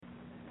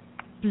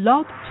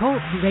Blog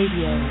Talk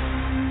Radio.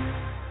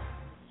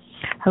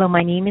 Hello,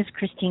 my name is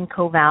Christine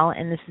Koval,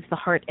 and this is the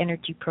Heart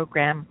Energy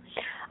Program.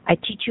 I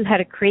teach you how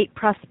to create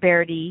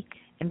prosperity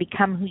and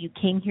become who you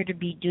came here to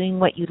be, doing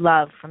what you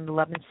love from the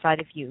love inside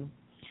of you.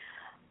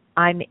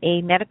 I'm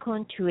a medical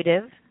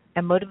intuitive,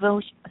 I'm a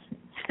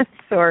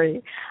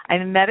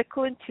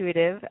medical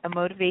intuitive, a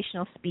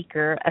motivational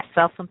speaker, a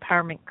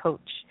self-empowerment coach,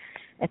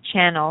 a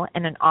channel,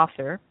 and an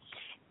author.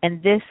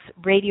 And this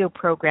radio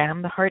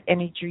program, the Heart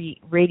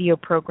Energy radio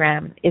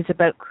program, is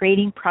about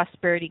creating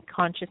prosperity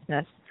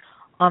consciousness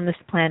on this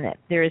planet.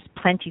 There is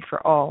plenty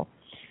for all.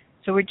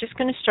 So we're just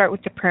going to start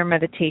with the prayer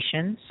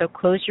meditation. So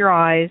close your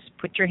eyes,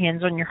 put your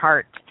hands on your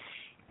heart,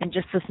 and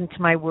just listen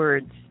to my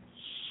words.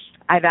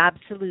 I've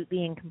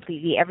absolutely and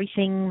completely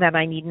everything that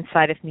I need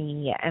inside of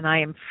me, and I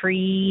am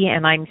free,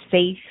 and I'm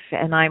safe,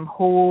 and I'm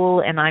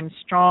whole, and I'm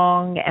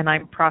strong, and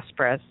I'm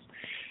prosperous,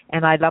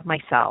 and I love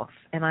myself,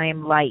 and I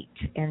am light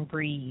and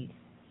breathe.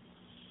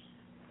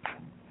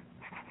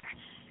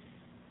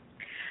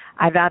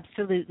 I've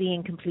absolutely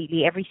and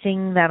completely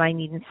everything that I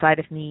need inside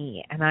of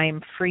me, and I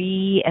am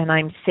free, and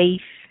I'm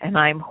safe, and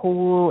I'm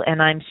whole,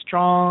 and I'm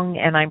strong,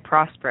 and I'm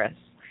prosperous,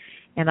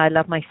 and I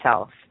love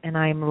myself, and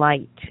I am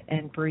light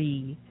and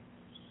breathe.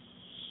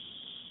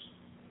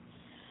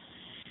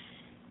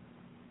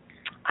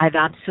 I've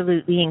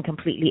absolutely and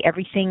completely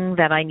everything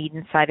that I need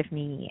inside of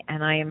me,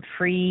 and I am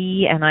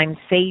free, and I'm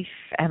safe,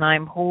 and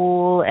I'm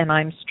whole, and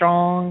I'm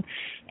strong,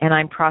 and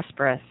I'm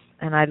prosperous,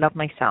 and I love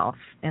myself,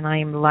 and I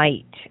am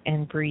light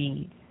and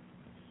breathe.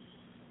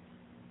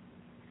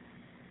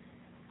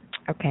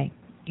 Okay,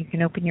 you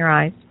can open your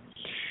eyes.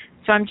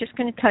 So I'm just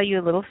going to tell you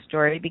a little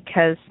story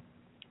because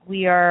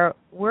we are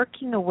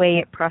working away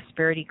at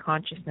prosperity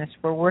consciousness.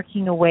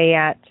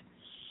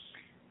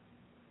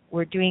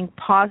 We're doing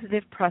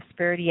positive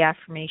prosperity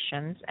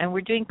affirmations, and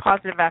we're doing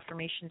positive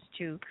affirmations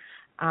too.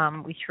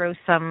 We throw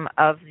some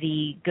of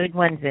the good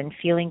ones in,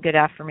 feeling good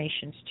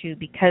affirmations too,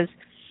 because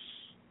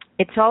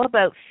it's all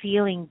about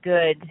feeling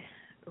good,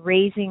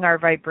 raising our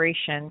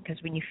vibration,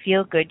 because when you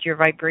feel good, your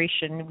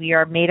vibration, we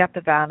are made up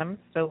of atoms,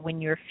 so when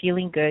you're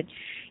feeling good,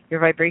 your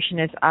vibration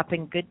is up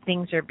and good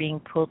things are being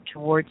pulled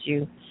towards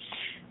you.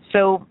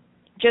 So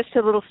just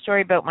a little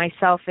story about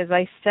myself. As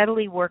I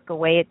steadily work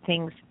away at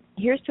things,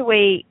 here's the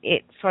way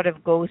it sort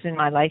of goes in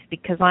my life,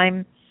 because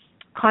I'm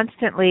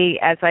constantly,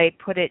 as I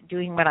put it,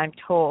 doing what I'm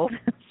told.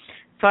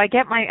 So I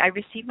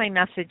receive my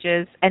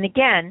messages, and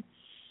again,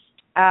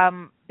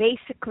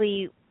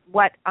 basically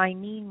what I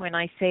mean when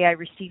I say I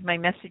receive my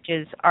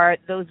messages are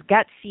those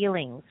gut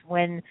feelings.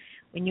 When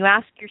you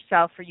ask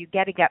yourself or you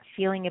get a gut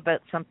feeling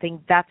about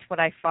something, that's what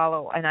I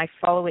follow, and I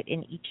follow it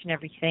in each and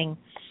everything.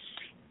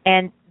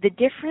 And the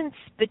difference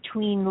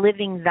between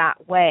living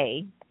that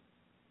way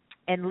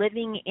and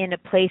living in a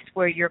place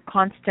where you're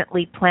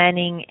constantly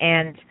planning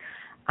and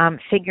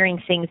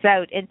figuring things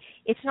out. And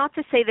it's not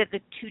to say that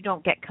the two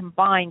don't get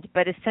combined,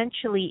 but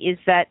essentially is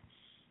that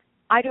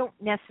I don't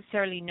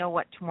necessarily know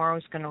what tomorrow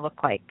is going to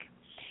look like.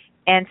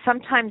 And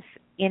sometimes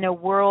in a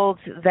world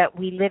that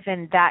we live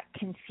in, that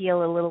can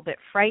feel a little bit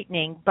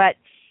frightening, but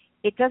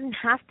it doesn't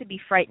have to be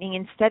frightening.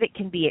 Instead, it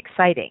can be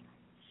exciting.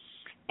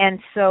 And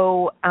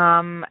so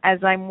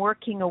as I'm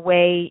working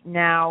away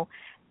now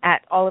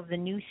at all of the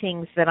new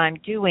things that I'm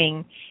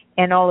doing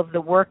and all of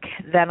the work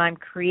that I'm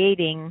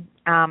creating,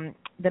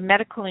 the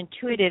medical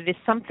intuitive is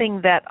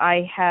something that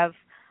I have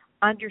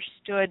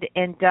understood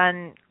and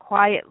done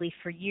quietly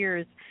for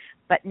years,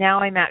 but now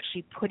I'm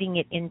actually putting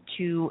it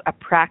into a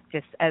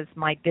practice as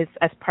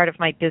part of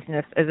my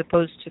business, as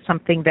opposed to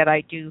something that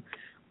I do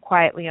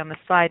quietly on the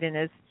side. And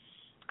as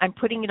I'm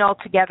putting it all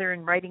together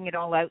and writing it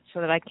all out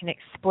so that I can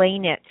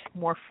explain it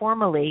more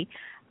formally,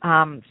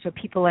 so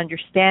people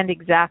understand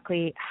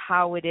exactly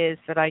how it is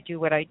that I do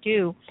what I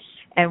do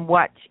and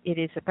what it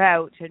is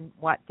about and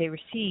what they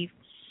receive.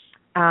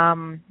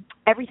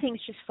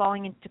 Everything's just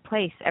falling into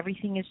place.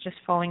 Everything is just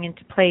falling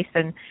into place.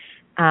 And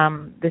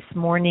this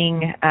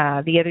morning,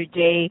 the other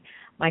day,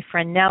 my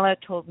friend Nella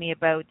told me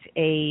about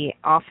a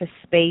office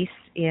space.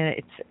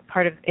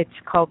 It's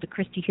called the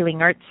Christie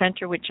Healing Arts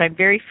Center, which I'm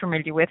very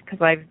familiar with because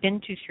I've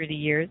been to through the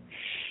years.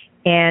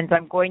 And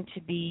I'm going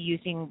to be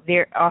using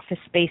their office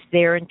space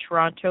there in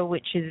Toronto,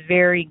 which is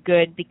very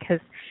good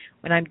because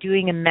when I'm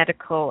doing a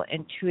medical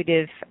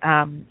intuitive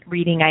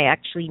reading, I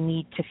actually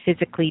need to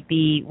physically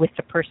be with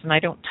the person. I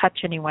don't touch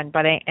anyone,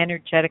 but I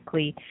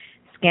energetically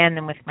scan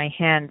them with my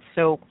hands.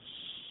 So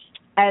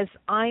as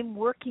I'm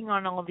working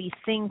on all these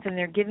things and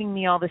they're giving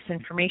me all this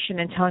information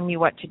and telling me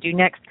what to do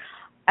next,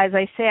 as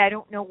I say, I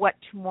don't know what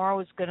tomorrow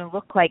is going to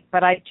look like,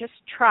 but I just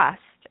trust,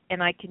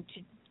 and I can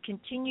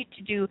continue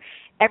to do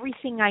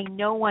everything I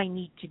know I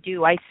need to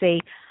do. I say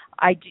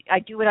I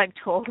do what I'm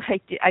told.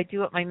 I do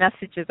what my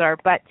messages are.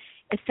 But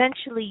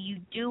essentially, you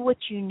do what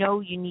you know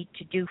you need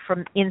to do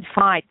from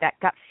inside, that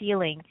gut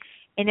feeling,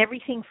 and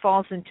everything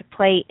falls into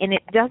play. And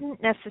it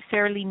doesn't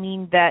necessarily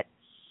mean that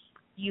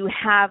you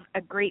have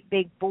a great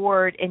big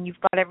board and you've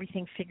got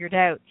everything figured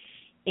out.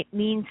 It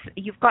means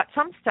you've got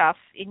some stuff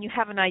and you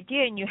have an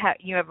idea and you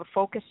have a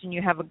focus and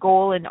you have a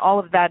goal and all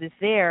of that is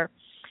there.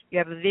 you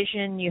have a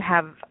vision, you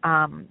have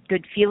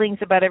good feelings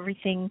about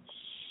everything,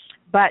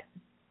 but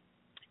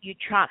you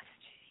trust.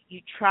 You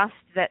trust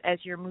that as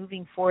you're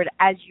moving forward,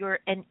 as you're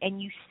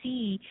and you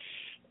see,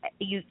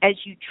 as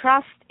you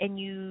trust and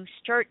you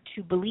start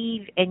to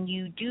believe and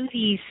you do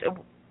these,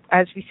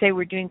 as we say,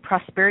 we're doing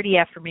prosperity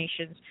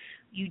affirmations.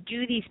 You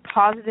do these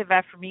positive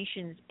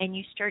affirmations and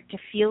you start to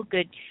feel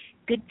good.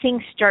 Good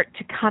things start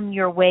to come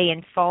your way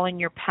and fall in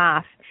your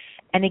path.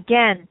 And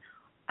again,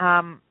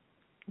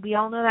 we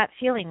all know that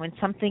feeling when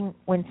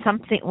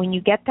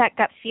you get that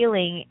gut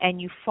feeling and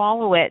you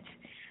follow it,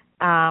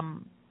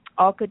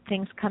 all good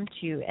things come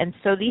to you. And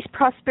so these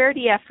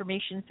prosperity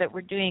affirmations that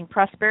we're doing,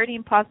 prosperity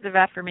and positive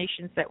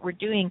affirmations that we're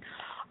doing,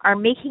 are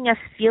making us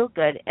feel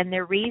good, and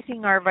they're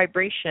raising our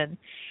vibration.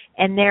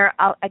 And they're,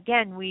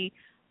 again,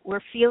 we're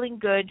feeling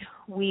good.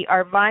 We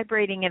are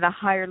vibrating at a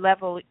higher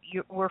level.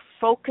 We're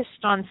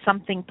focused on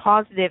something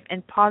positive,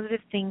 and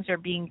positive things are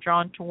being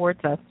drawn towards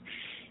us.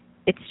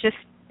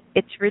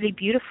 It's really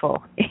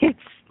beautiful. It's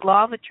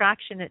law of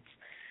attraction.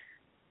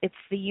 It's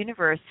the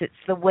universe. It's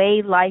the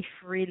way life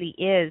really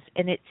is.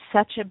 And it's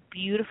such a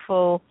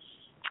beautiful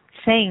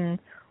thing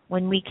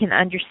when we can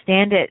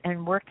understand it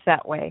and work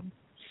that way.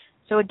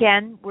 So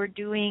again, we're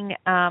doing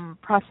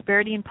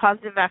prosperity and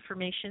positive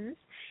affirmations,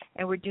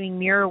 and we're doing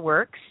mirror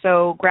work.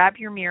 So grab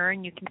your mirror,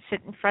 and you can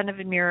sit in front of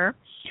a mirror,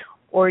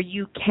 or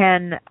you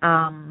can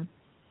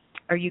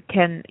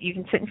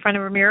sit in front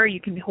of a mirror.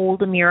 You can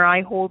hold a mirror.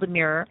 I hold a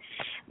mirror.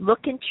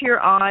 Look into your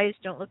eyes.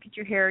 Don't look at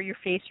your hair or your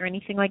face or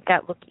anything like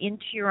that. Look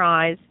into your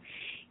eyes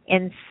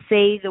and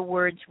say the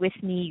words with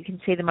me. You can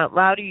say them out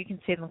loud, or you can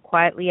say them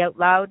quietly. Out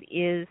loud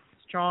is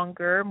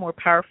stronger, more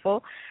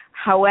powerful.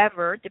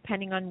 However,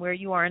 depending on where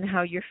you are and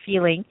how you're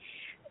feeling,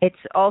 it's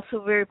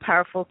also very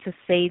powerful to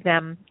say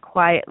them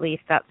quietly if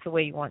that's the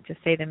way you want to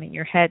say them in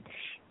your head,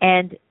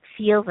 and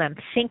feel them.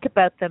 Think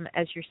about them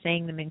as you're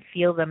saying them and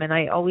feel them. And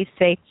I always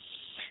say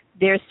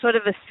there's sort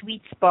of a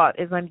sweet spot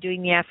as I'm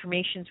doing the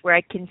affirmations where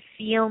I can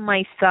feel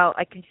myself.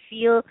 I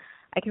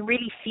can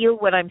really feel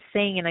what I'm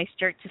saying, and I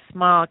start to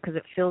smile because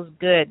it feels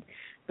good.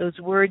 Those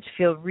words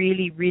feel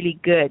really, really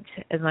good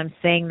as I'm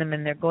saying them,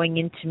 and they're going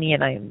into me,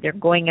 and they're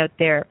going out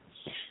there.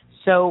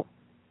 So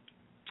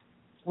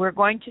we're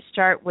going to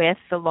start with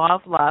the law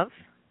of love.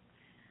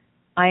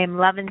 I am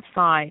love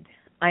inside.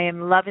 I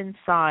am love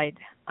inside.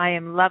 I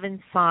am love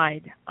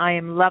inside. I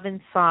am love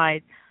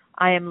inside.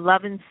 I am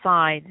love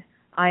inside.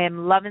 I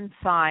am love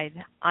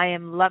inside. I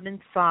am love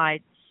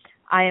inside.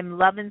 I am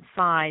love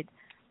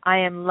inside. I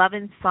am love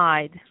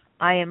inside.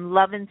 I am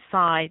love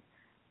inside.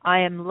 I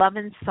am love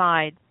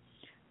inside.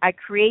 I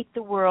create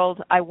the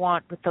world I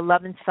want with the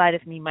love inside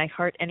of me, my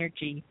heart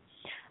energy.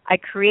 I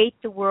create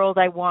the world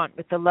I want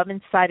with the love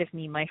inside of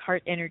me, my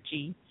heart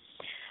energy.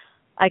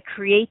 I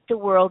create the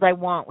world I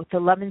want with the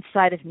love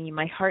inside of me,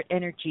 my heart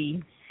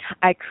energy.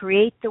 I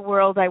create the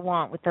world I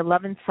want with the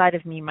love inside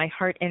of me, my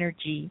heart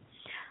energy.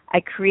 I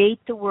create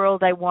the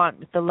world I want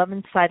with the love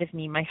inside of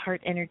me, my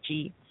heart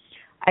energy.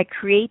 I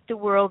create the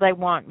world I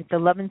want with the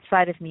love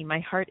inside of me, my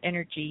heart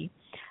energy.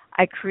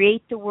 I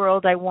create the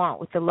world I want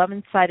with the love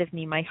inside of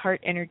me, my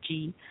heart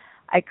energy.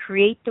 I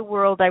create the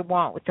world I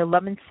want with the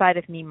love inside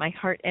of me, my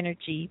heart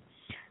energy.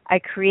 I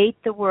create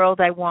the world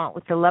I want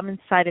with the love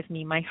inside of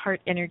me, my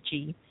heart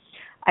energy.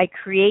 I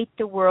create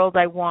the world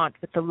I want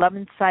with the love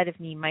inside of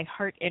me, my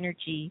heart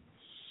energy.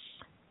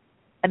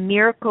 A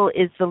miracle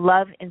is the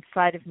love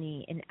inside of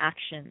me in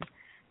action.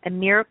 A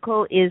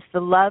miracle is the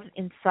love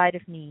inside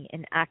of me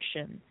in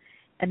action.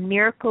 A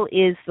miracle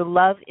is the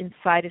love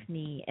inside of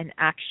me in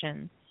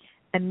action.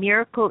 A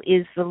miracle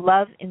is the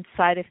love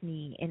inside of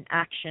me in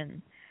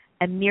action.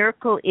 A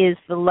miracle is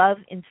the love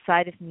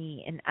inside of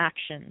me in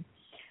action.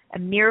 A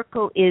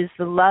miracle is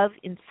the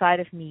love inside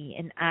of me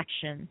in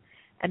action.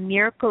 A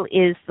miracle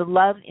is the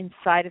love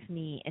inside of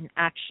me in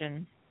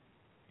action.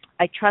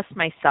 I trust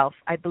myself.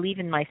 I believe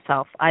in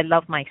myself. I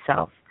love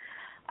myself.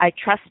 I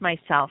trust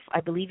myself. I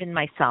believe in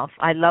myself.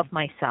 I love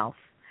myself.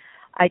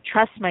 I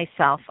trust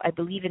myself. I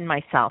believe in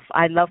myself.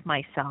 I love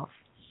myself.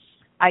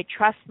 I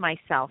trust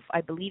myself. I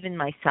believe in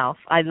myself.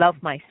 I love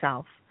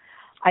myself.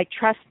 I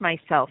trust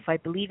myself. I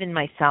believe in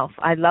myself.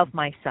 I love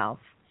myself.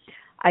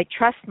 I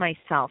trust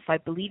myself. I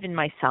believe in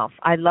myself.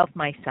 I love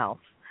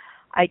myself.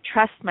 I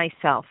trust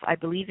myself. I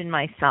believe in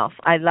myself.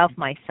 I love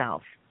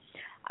myself.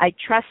 I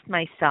trust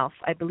myself.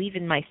 I believe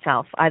in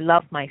myself. I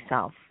love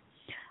myself.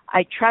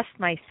 I trust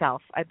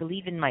myself. I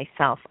believe in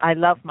myself. I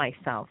love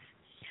myself.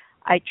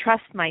 I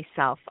trust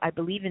myself. I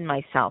believe in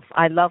myself.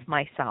 I love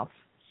myself.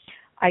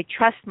 I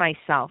trust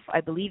myself.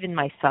 I believe in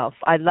myself.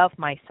 I love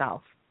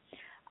myself.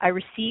 I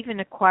receive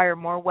and acquire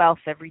more wealth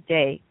every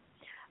day.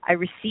 I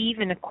receive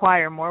and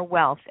acquire more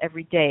wealth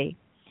every day.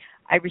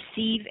 I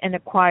receive and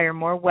acquire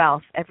more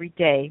wealth every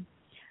day.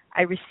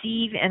 I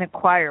receive and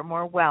acquire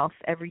more wealth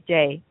every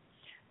day.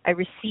 I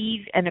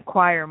receive and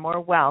acquire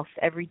more wealth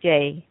every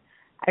day.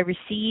 I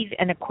receive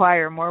and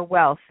acquire more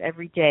wealth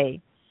every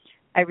day.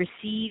 I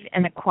receive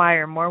and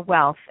acquire more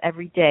wealth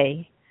every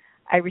day.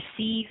 I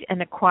receive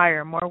and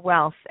acquire more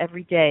wealth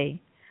every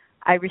day.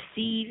 I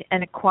receive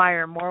and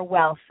acquire more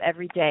wealth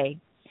every day.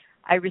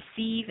 I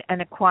receive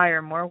and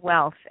acquire more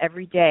wealth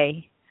every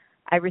day.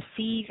 I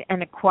receive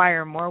and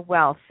acquire more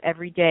wealth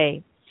every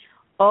day.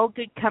 All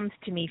good comes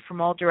to me from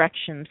all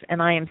directions,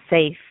 and I am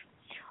safe.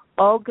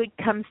 All good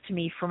comes to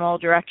me from all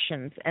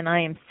directions, and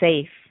I am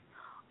safe.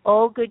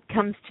 All good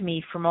comes to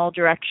me from all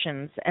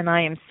directions, and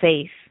I am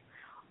safe.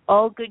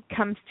 All good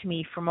comes to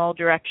me from all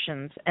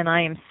directions, and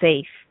I am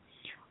safe.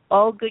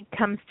 All good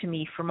comes to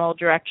me from all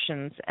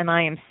directions, and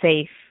I am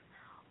safe.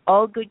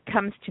 All good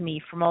comes to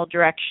me from all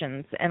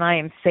directions, and I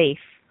am safe.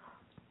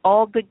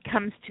 All good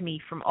comes to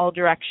me from all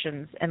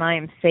directions, and I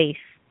am safe.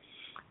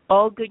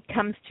 All good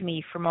comes to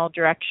me from all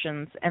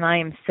directions, and I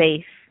am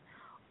safe.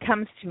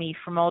 Comes to me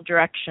from all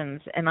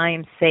directions, and I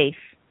am safe.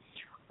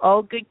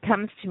 All good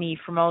comes to me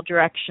from all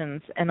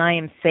directions, and I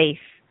am safe.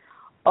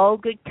 All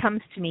good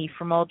comes to me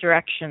from all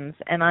directions,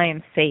 and I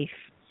am safe.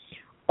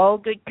 All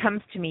good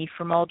comes to me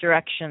from all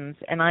directions,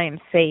 and I am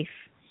safe.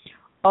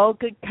 All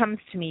good comes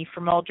to me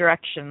from all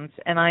directions,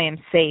 and I am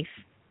safe.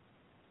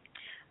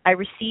 I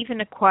receive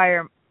and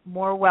acquire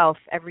more wealth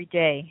every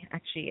day.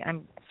 Actually,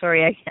 I'm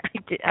sorry,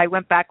 I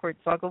went backwards,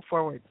 so I'll go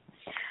forward.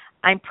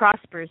 I'm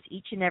prosperous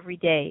each and every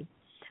day.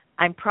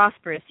 I'm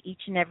prosperous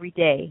each and every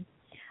day.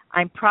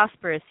 I'm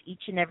prosperous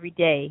each and every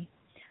day.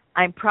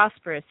 I'm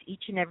prosperous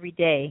each and every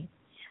day.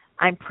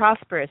 I'm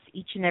prosperous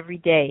each and every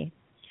day.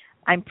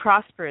 I'm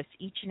prosperous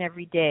each and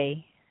every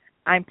day.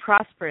 I'm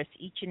prosperous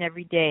each and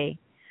every day.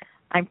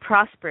 I'm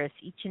prosperous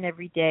each and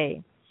every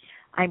day.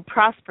 I'm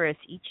prosperous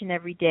each and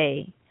every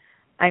day.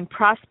 I'm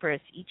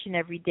prosperous each and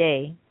every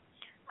day.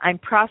 I'm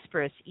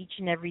prosperous each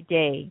and every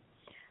day.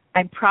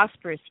 I'm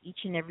prosperous each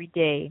and every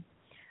day.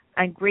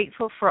 I'm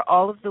grateful for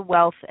all of the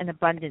wealth and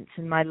abundance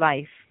in my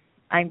life.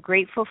 I'm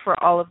grateful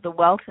for all of the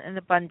wealth and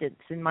abundance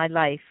in my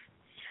life.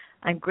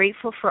 I'm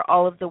grateful for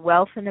all of the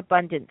wealth and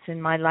abundance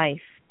in my life.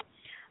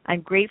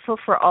 I'm grateful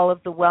for all of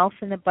the wealth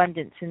and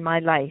abundance in my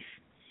life.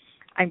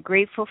 I'm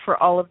grateful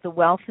for all of the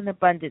wealth and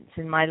abundance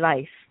in my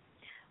life.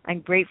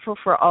 I'm grateful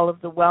for all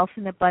of the wealth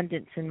and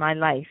abundance in my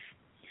life.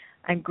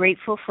 I'm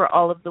grateful for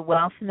all of the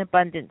wealth and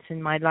abundance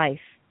in my life.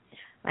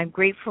 I'm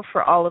grateful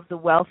for all of the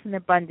wealth and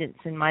abundance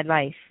in my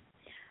life.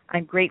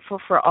 I'm grateful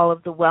for all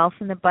of the wealth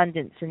and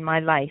abundance in my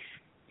life.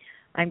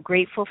 I'm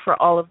grateful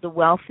for all of the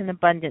wealth and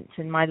abundance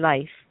in my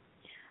life.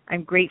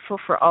 I'm grateful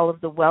for all of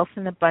the wealth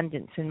and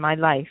abundance in my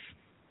life.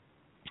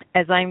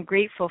 As I am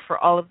grateful for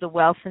all of the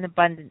wealth and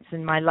abundance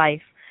in my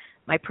life,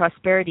 my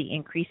prosperity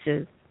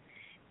increases.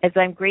 As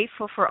I'm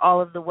grateful for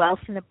all of the wealth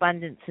and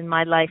abundance in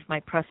my life, my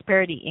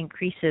prosperity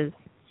increases.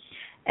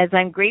 As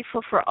I'm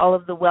grateful for all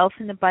of the wealth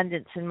and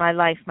abundance in my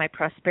life, my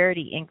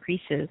prosperity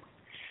increases.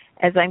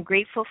 As I'm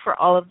grateful for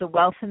all of the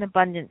wealth and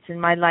abundance in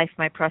my life,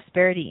 my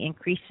prosperity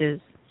increases.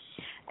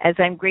 As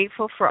I'm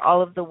grateful for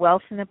all of the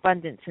wealth and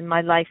abundance in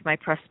my life, my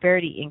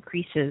prosperity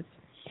increases.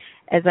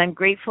 As I'm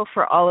grateful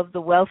for all of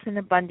the wealth and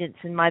abundance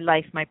in my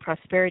life, my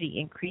prosperity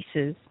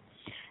increases.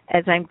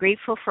 As I'm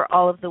grateful for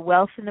all of the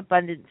wealth and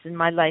abundance in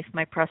my life,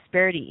 my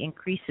prosperity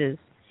increases.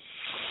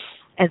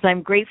 As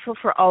I'm grateful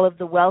for all of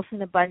the wealth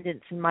and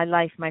abundance in my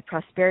life, my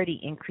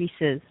prosperity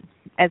increases.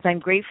 As I'm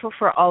grateful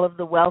for all of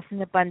the wealth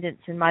and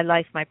abundance in my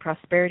life, my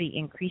prosperity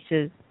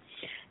increases.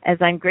 As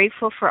I'm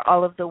grateful for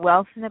all of the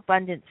wealth and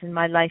abundance in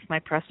my life, my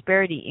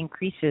prosperity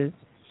increases.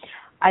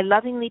 I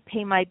lovingly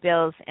pay my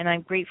bills, and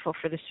I'm grateful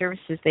for the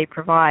services they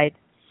provide.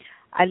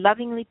 I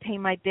lovingly pay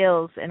my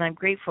bills, and I'm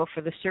grateful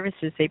for the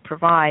services they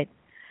provide.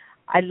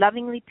 I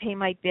lovingly pay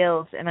my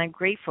bills, and I'm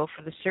grateful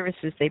for the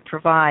services they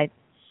provide.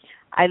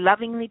 I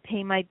lovingly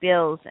pay my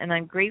bills, and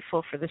I'm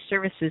grateful for the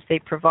services they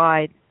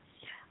provide.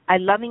 I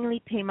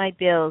lovingly pay my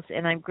bills,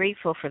 and I'm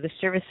grateful for the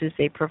services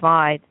they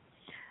provide.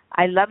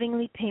 I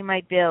lovingly pay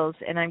my bills,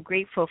 and I'm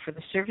grateful for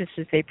the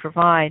services they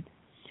provide.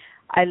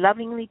 I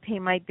lovingly pay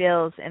my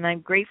bills, and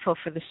I'm grateful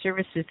for the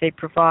services they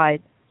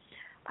provide.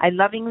 I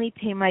lovingly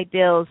pay my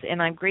bills,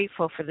 and I'm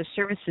grateful for the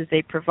services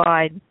they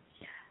provide.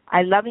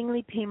 I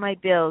lovingly pay my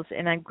bills,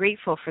 and I'm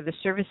grateful for the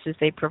services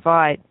they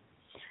provide.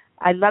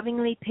 I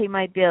lovingly pay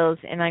my bills,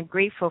 and I'm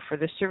grateful for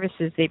the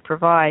services they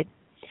provide.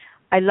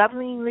 I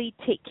lovingly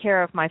take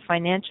care of my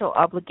financial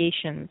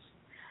obligations.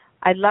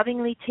 I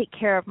lovingly take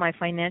care of my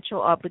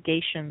financial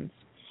obligations.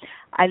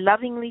 I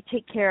lovingly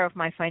take care of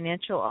my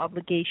financial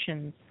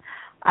obligations.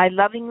 I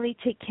lovingly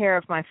take care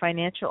of my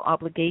financial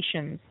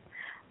obligations.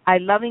 I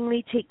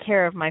lovingly take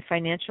care of my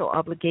financial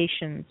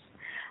obligations.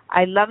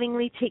 I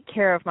lovingly take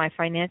care of my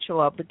financial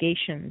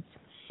obligations.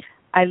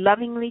 I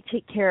lovingly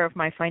take care of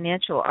my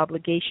financial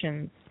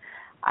obligations.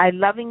 I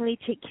lovingly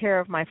take care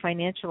of my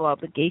financial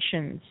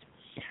obligations.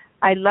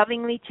 I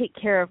lovingly take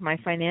care of my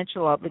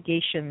financial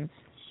obligations.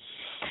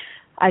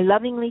 I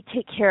lovingly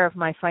take care of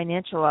my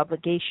financial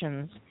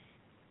obligations.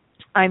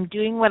 I'm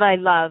doing what I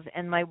love,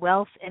 and my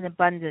wealth and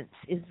abundance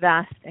is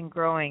vast and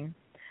growing.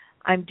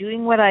 I'm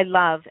doing what I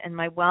love, and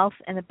my wealth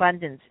and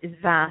abundance is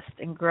vast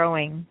and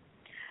growing.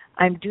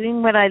 I'm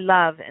doing what I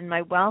love, and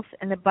my wealth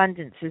and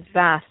abundance is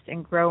vast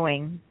and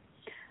growing.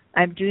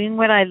 I'm doing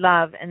what I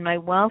love, and my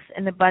wealth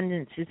and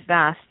abundance is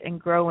vast and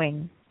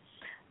growing.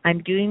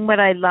 I'm doing what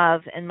I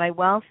love, and my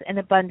wealth and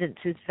abundance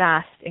is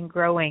vast and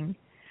growing.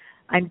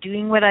 I'm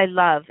doing what I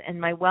love, and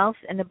my wealth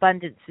and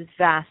abundance is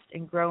vast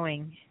and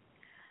growing.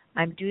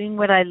 I'm doing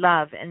what I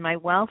love, and my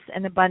wealth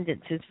and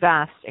abundance is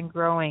vast and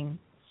growing.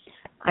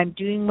 I'm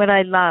doing what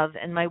I love,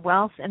 and my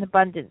wealth and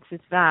abundance is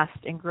vast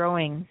and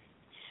growing.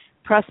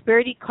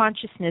 Prosperity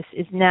consciousness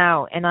is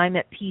now, and I'm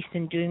at peace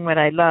in doing what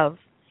I love.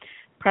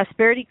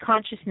 Prosperity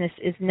consciousness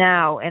is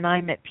now, and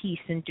I'm at peace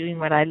in doing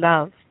what I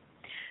love.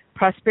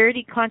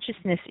 Prosperity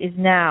consciousness is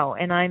now,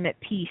 and I'm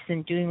at peace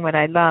in doing what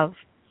I love.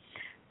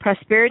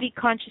 Prosperity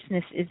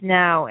consciousness is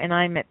now, and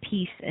I'm at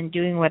peace in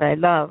doing what I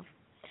love.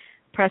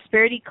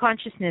 Prosperity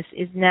consciousness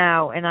is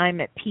now, and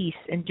I'm at peace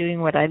in doing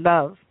what I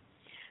love.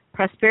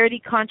 Prosperity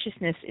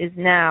consciousness is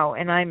now,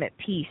 and I'm at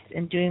peace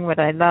in doing what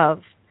I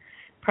love.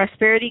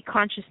 Prosperity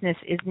consciousness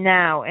is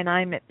now, and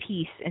I'm at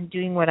peace in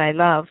doing what I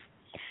love.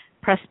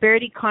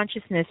 Prosperity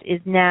consciousness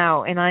is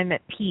now, and I'm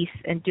at peace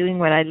in doing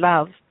what I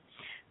love.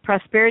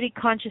 Prosperity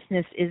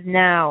consciousness is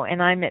now,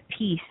 and I'm at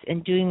peace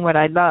in doing what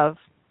I love.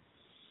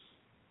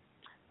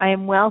 I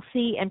am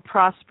wealthy and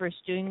prosperous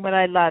doing what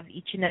I love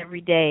each and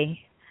every day.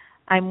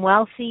 I'm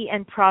wealthy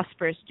and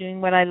prosperous doing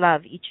what I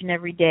love each and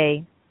every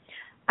day.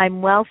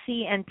 I'm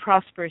wealthy and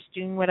prosperous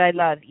doing what I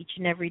love each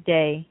and every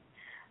day.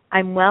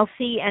 I'm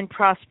wealthy and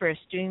prosperous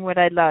doing what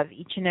I love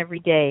each and every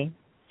day.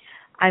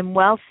 I'm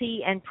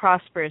wealthy and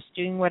prosperous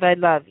doing what I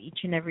love each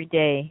and every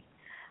day.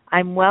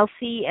 I'm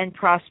wealthy and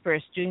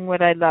prosperous doing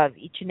what I love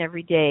each and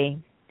every day.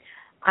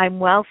 I'm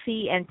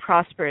wealthy and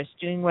prosperous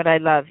doing what I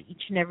love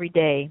each and every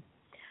day.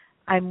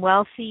 I'm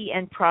wealthy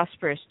and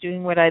prosperous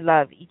doing what I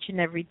love each and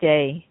every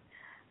day.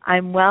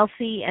 I'm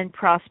wealthy and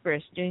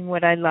prosperous doing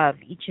what I love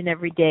each and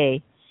every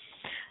day.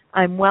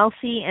 I'm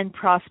wealthy and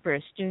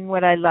prosperous doing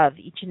what I love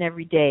each and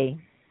every day.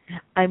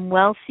 I'm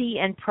wealthy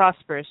and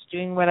prosperous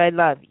doing what I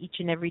love each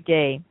and every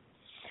day.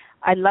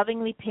 I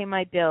lovingly pay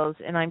my bills,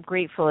 and I'm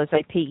grateful as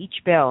I pay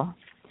each bill.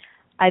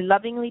 I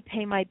lovingly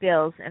pay my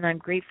bills, and I'm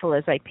grateful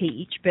as I pay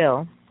each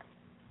bill.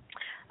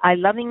 I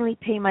lovingly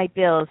pay my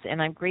bills,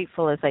 and I'm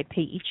grateful as I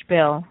pay each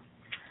bill.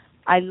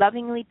 I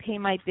lovingly pay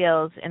my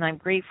bills, and I'm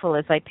grateful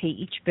as I pay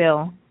each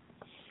bill.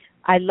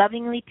 I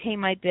lovingly pay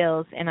my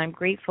bills, and I'm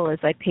grateful as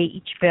I pay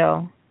each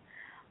bill.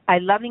 I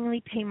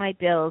lovingly pay my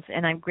bills,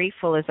 and I'm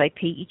grateful as I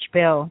pay each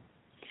bill.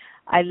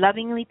 I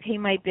lovingly pay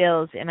my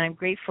bills, and I'm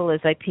grateful as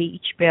I pay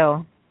each bill.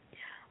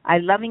 I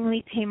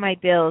lovingly pay my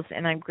bills,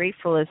 and I'm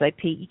grateful as I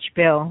pay each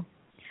bill.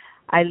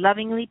 I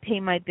lovingly pay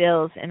my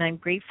bills, and I'm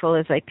grateful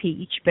as I pay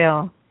each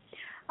bill.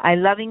 I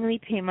lovingly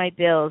pay my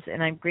bills,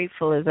 and I'm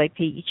grateful as I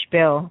pay each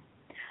bill.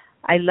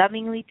 I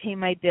lovingly pay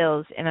my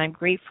bills, and I'm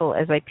grateful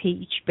as I pay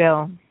each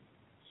bill.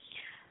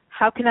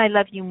 How can I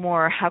love you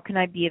more? How can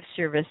I be of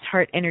service?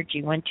 Heart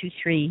energy, 1, 2,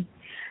 3.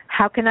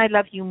 How can I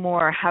love you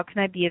more? How can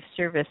I be of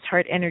service?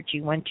 Heart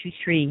energy, 1, 2,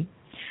 3.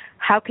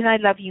 How can I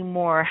love you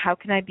more? How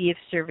can I be of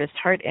service?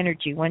 Heart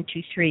energy, 1,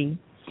 2, 3.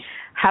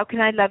 How can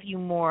I love you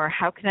more?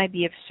 How can I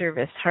be of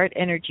service? Heart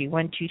energy,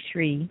 1, 2,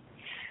 3.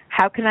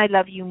 How can I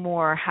love you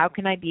more? How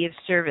can I be of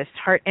service?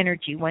 Heart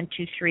energy, 1, 2,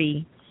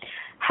 3.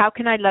 How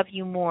can I love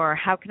you more?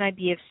 How can I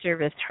be of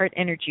service? Heart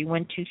energy,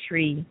 1, 2,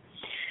 3.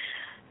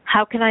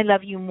 How can I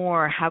love you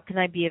more? How can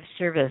I be of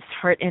service?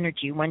 Heart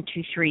energy, 1,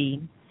 2, 3.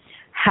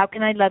 How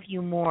can I love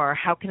you more?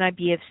 How can I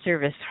be of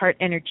service? Heart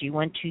energy,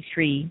 1, 2,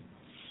 3.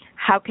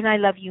 How can I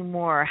love you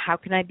more? How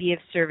can I be of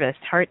service?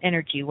 Heart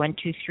energy, 1,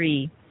 2,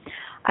 3.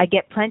 I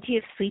get plenty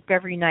of sleep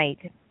every night,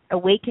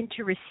 awaken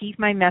to receive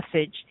my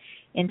message,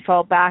 and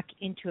fall back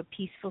into a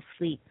peaceful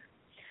sleep.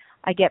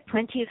 I get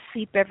plenty of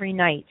sleep every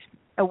night,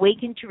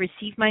 awaken to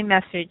receive my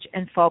message,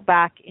 and fall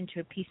back into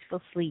a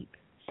peaceful sleep.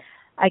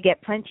 I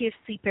get plenty of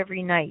sleep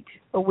every night,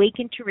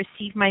 awaken to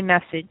receive my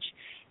message,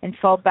 and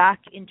fall back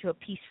into a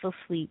peaceful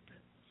sleep.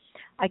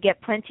 I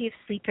get plenty of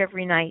sleep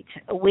every night,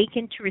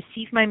 awaken to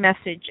receive my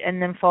message,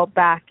 and then fall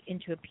back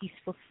into a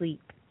peaceful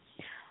sleep.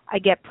 I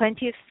get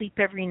plenty of sleep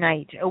every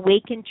night,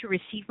 awaken to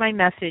receive my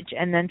message,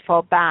 and then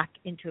fall back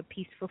into a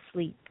peaceful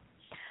sleep.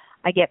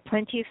 I get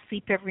plenty of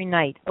sleep every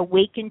night,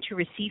 awaken to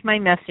receive my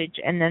message,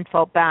 and then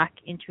fall back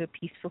into a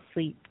peaceful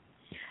sleep.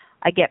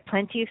 I get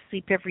plenty of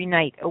sleep every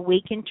night,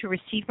 awaken to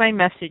receive my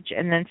message,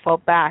 and then fall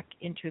back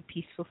into a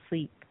peaceful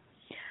sleep.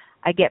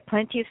 I get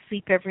plenty of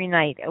sleep every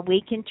night,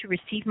 awaken to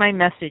receive my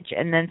message,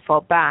 and then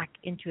fall back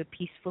into a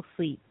peaceful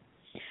sleep.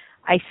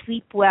 I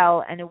sleep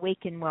well and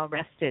awaken well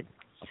rested.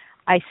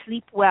 I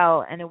sleep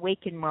well and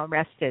awaken well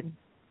rested.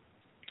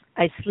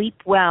 I sleep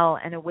well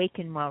and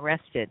awaken well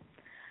rested.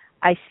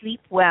 I sleep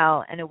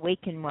well and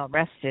awaken well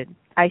rested.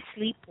 I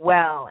sleep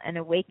well and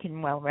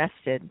awaken well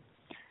rested.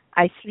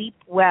 I sleep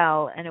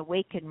well and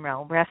awaken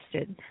well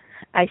rested.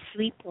 I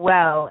sleep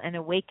well and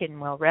awaken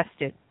well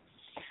rested.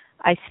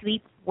 I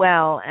sleep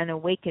well and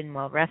awaken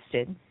well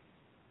rested.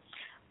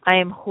 I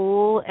am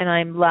whole and I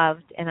am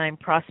loved and I am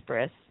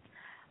prosperous.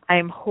 I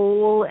am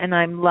whole and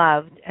I am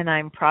loved and I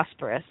am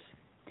prosperous.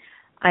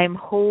 I am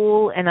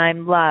whole and I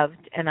am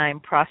loved and I am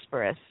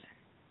prosperous.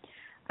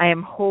 I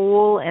am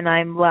whole and I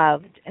am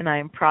loved and I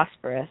am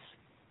prosperous.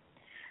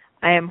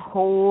 I am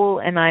whole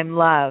and I am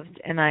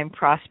loved and I am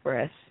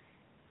prosperous.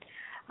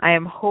 I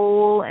am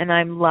whole and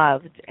I'm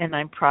loved and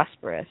I'm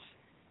prosperous.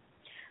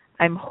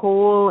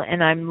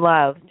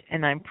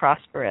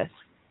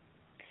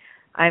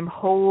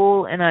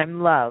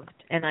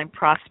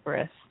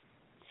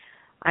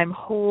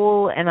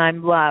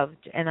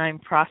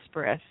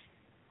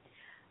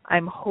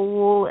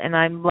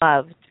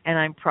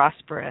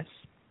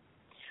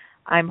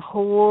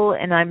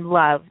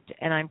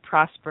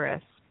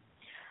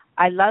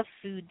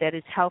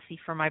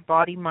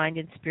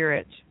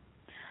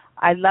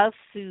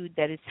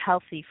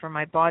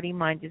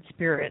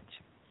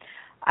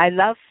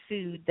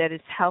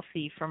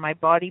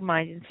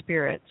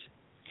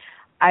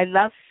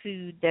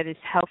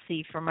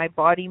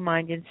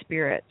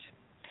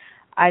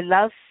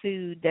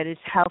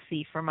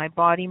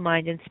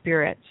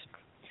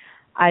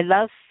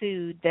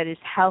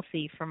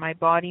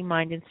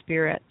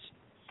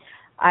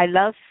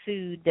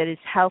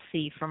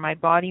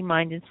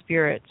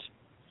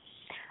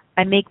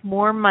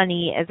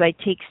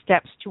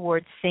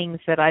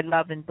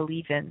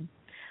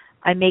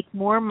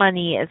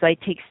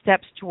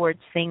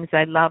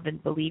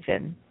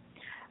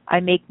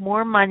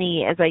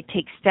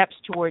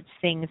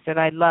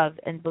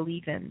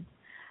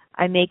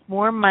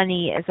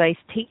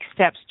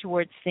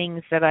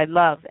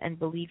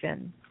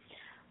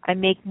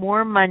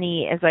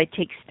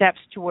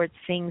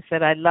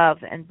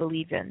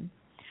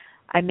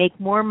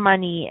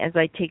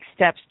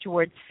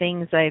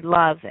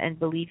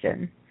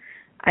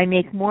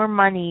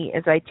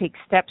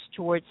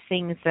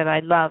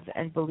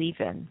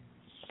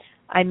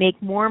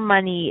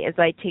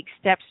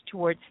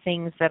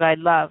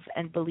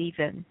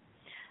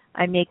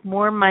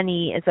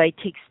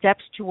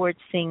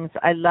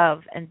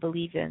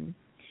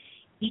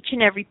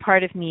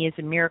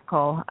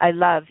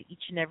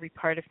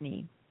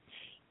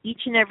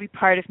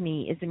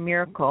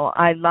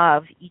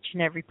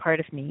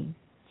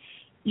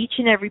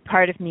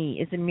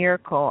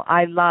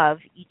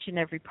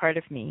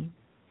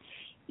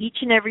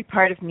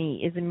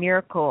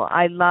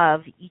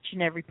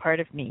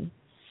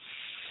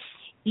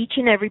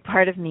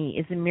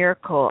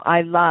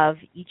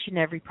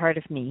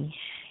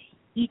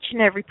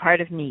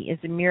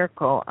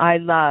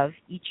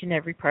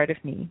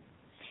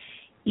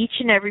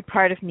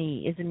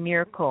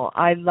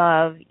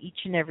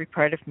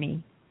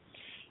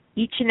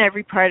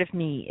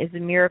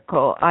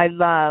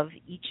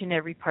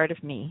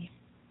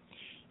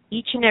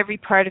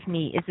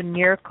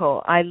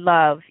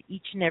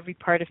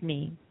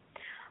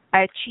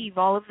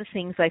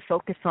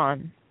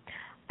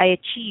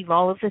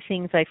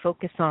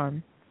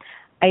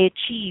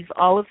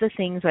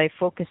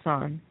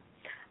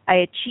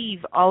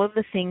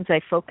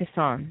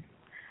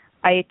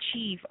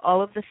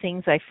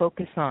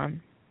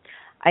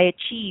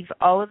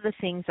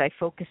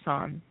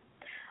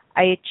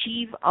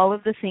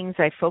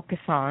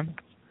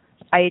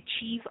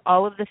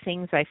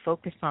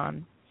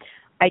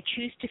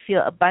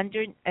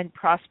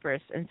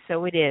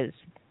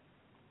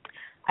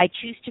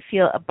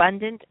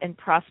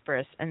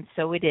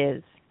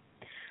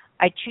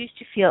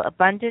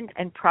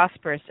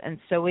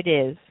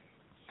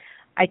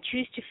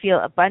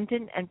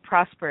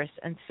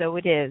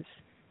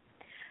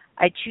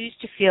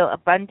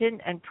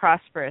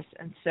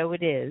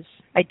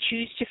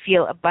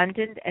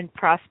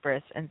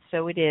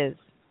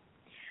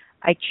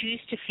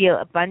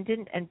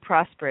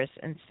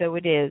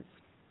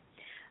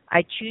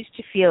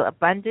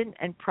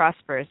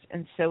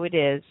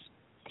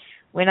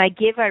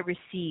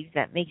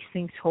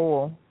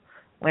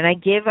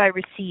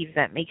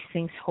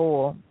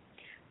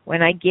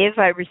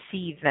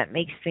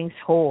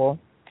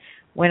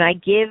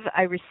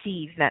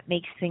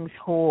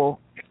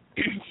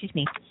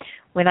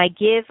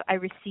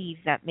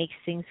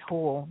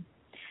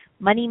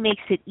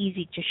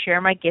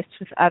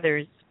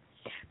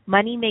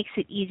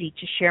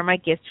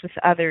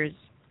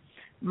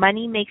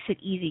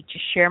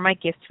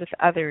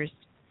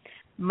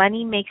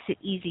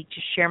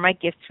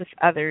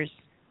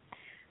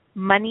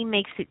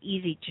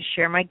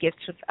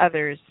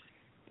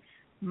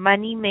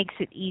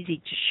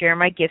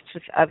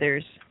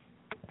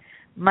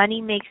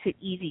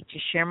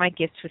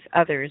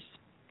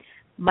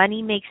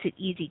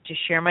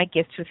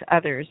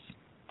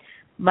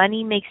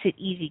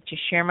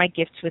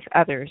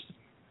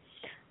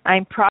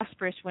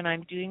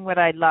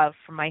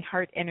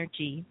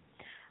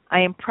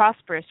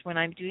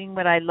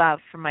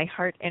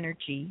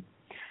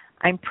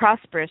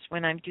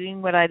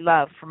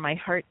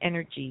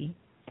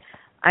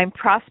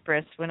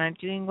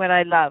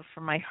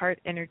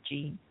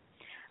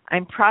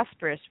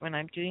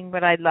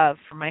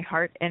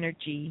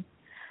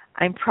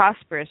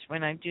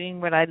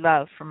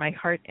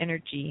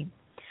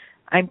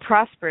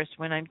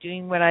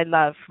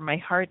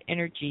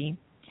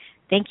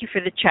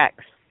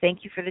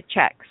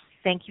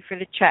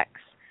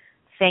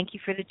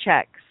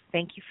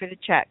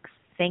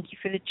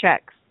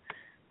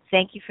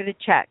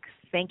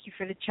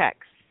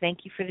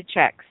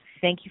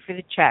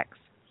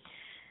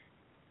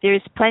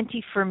 There's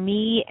plenty for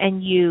me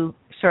and you.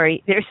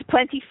 Sorry, there's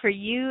plenty for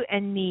you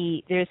and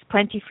me. There's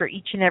plenty for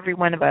each and every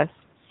one of us.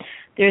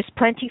 There's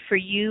plenty for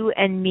you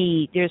and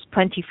me. There's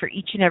plenty for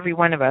each and every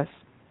one of us.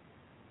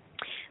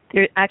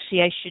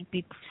 Actually, I should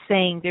be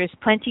saying there's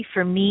plenty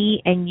for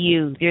me and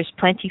you. There's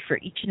plenty for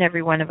each and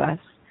every one of us,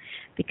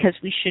 because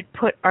we should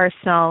put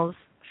ourselves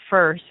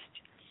first.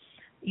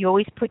 You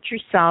always put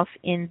yourself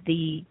in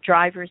the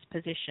driver's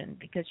position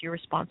because you're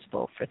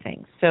responsible for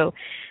things. So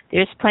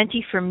there's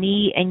plenty for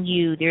me and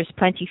you. There's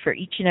plenty for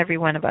each and every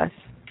one of us.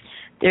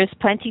 There's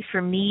plenty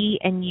for me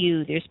and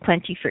you. There's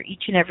plenty for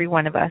each and every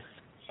one of us.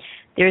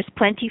 There's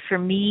plenty for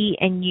me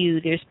and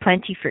you. There's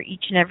plenty for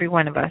each and every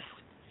one of us.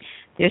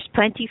 There's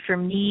plenty for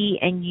me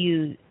and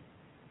you.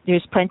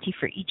 There's plenty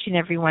for each and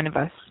every one of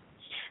us.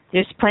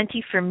 There's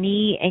plenty for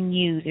me and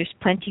you. There's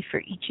plenty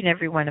for each and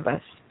every one of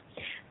us.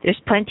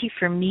 There's plenty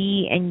for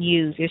me and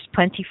you. There's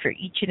plenty for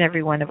each and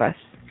every one of us.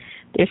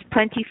 There's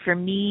plenty for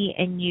me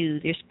and you.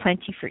 There's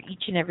plenty for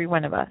each and every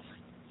one of us.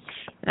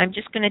 And I'm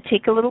just going to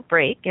take a little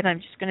break, and I'm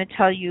just going to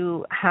tell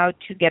you how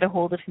to get a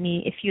hold of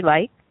me if you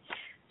like.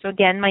 So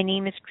again, my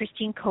name is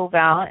Christine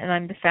Koval, and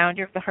I'm the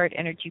founder of the Heart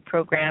Energy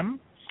Program.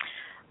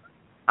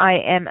 I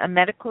am a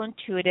medical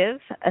intuitive,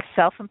 a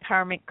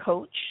self-empowerment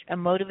coach, a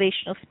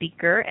motivational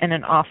speaker, and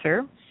an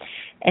author.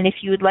 And if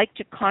you would like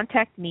to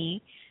contact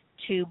me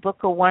to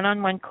book a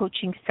one-on-one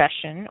coaching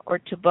session or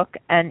to book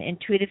an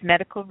intuitive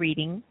medical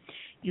reading,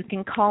 you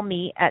can call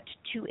me at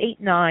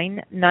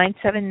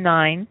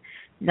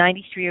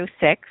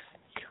 289-979-9306,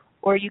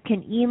 or you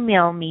can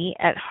email me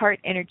at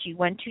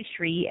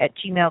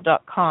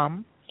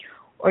heartenergy123@gmail.com,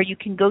 or you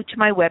can go to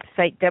my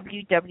website,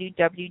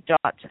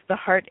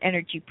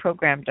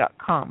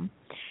 www.theheartenergyprogram.com.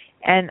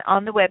 And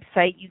on the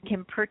website, you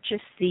can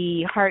purchase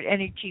the Heart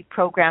Energy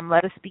Program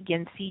Let Us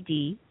Begin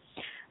CD.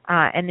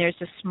 And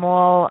there's a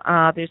small,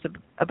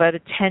 about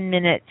a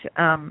 10-minute,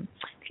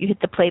 if you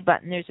hit the play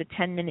button, there's a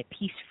 10-minute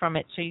piece from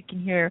it, so you can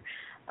hear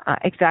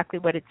exactly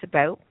what it's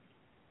about.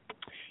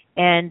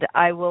 And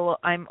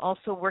I'm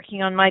also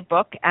working on my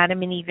book,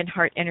 Adam and Eve in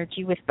Heart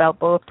Energy, with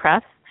Balboa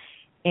Press.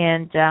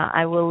 And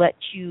I will let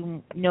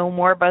you know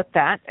more about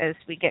that as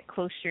we get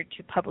closer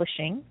to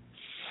publishing.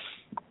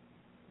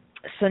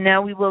 So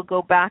now we will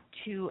go back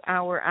to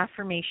our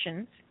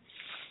affirmations.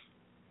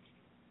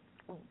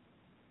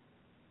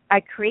 I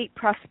create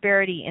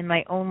prosperity in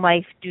my own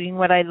life doing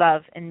what I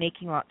love and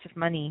making lots of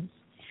money.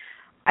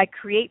 I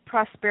create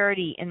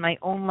prosperity in my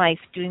own life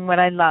doing what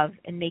I love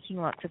and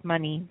making lots of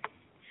money.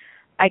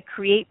 I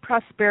create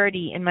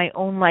prosperity in my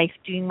own life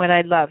doing what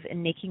I love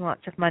and making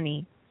lots of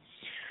money.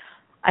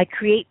 I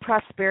create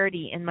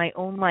prosperity in my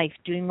own life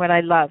doing what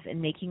I love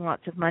and making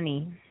lots of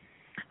money.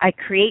 I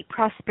create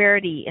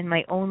prosperity in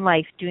my own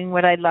life doing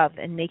what I love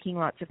and making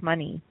lots of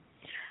money.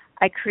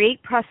 I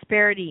create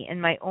prosperity in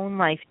my own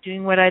life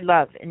doing what I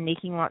love and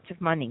making lots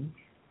of money.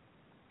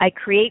 I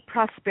create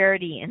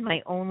prosperity in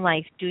my own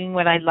life doing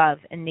what I love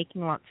and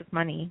making lots of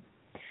money.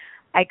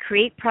 I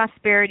create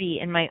prosperity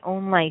in my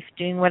own life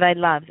doing what I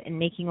love and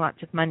making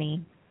lots of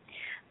money.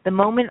 The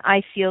moment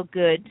I feel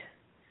good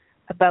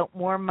about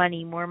more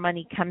money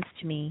comes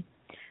to me.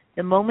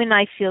 The moment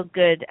I feel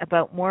good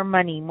about more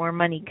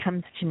money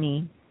comes to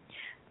me.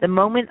 The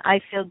moment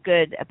I feel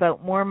good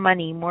about more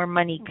money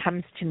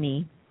comes to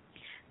me.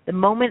 The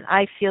moment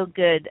I feel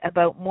good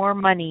about more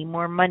money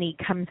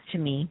comes to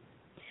me.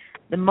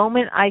 The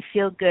moment I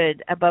feel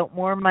good about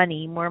more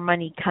money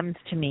comes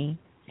to me.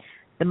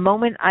 The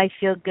moment I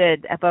feel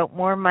good about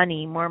more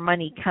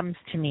money comes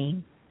to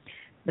me.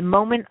 The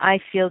moment I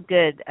feel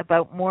good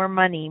about more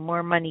money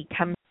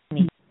comes to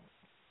me.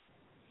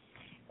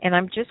 And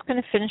I'm just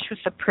going to finish with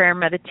a prayer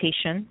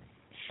meditation.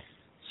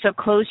 So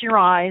close your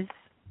eyes,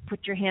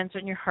 put your hands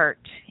on your heart,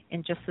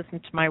 and just listen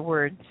to my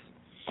words.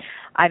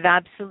 I've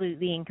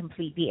absolutely and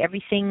completely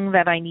everything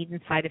that I need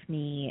inside of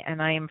me,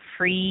 and I am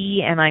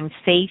free, and I'm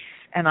safe,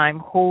 and I'm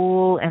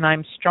whole, and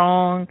I'm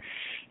strong,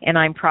 and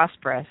I'm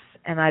prosperous,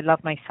 and I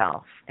love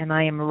myself, and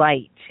I am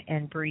light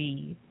and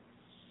breathe.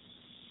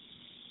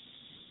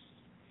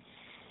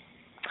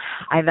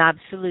 I've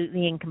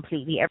absolutely and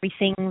completely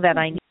everything that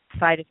I need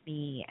inside of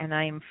me, and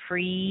I am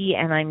free,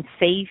 and I'm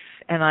safe,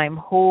 and I'm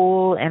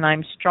whole, and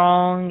I'm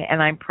strong,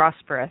 and I'm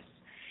prosperous,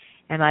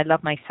 and I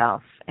love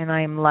myself, and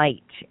I am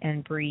light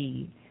and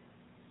breathe.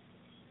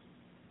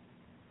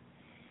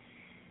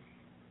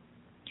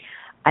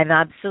 I've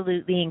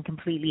absolutely and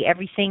completely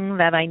everything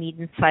that I need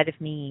inside of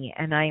me,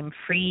 and I am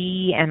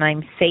free, and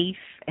I'm safe,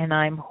 and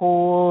I'm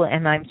whole,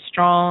 and I'm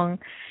strong,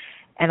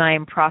 and I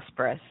am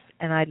prosperous,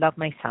 and I love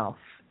myself,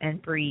 and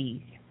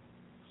breathe.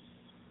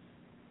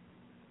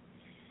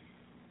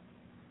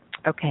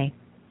 Okay,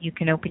 you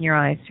can open your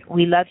eyes.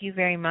 We love you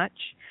very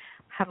much.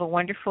 Have a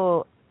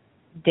wonderful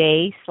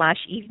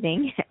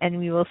day/evening, and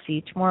we will see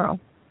you tomorrow.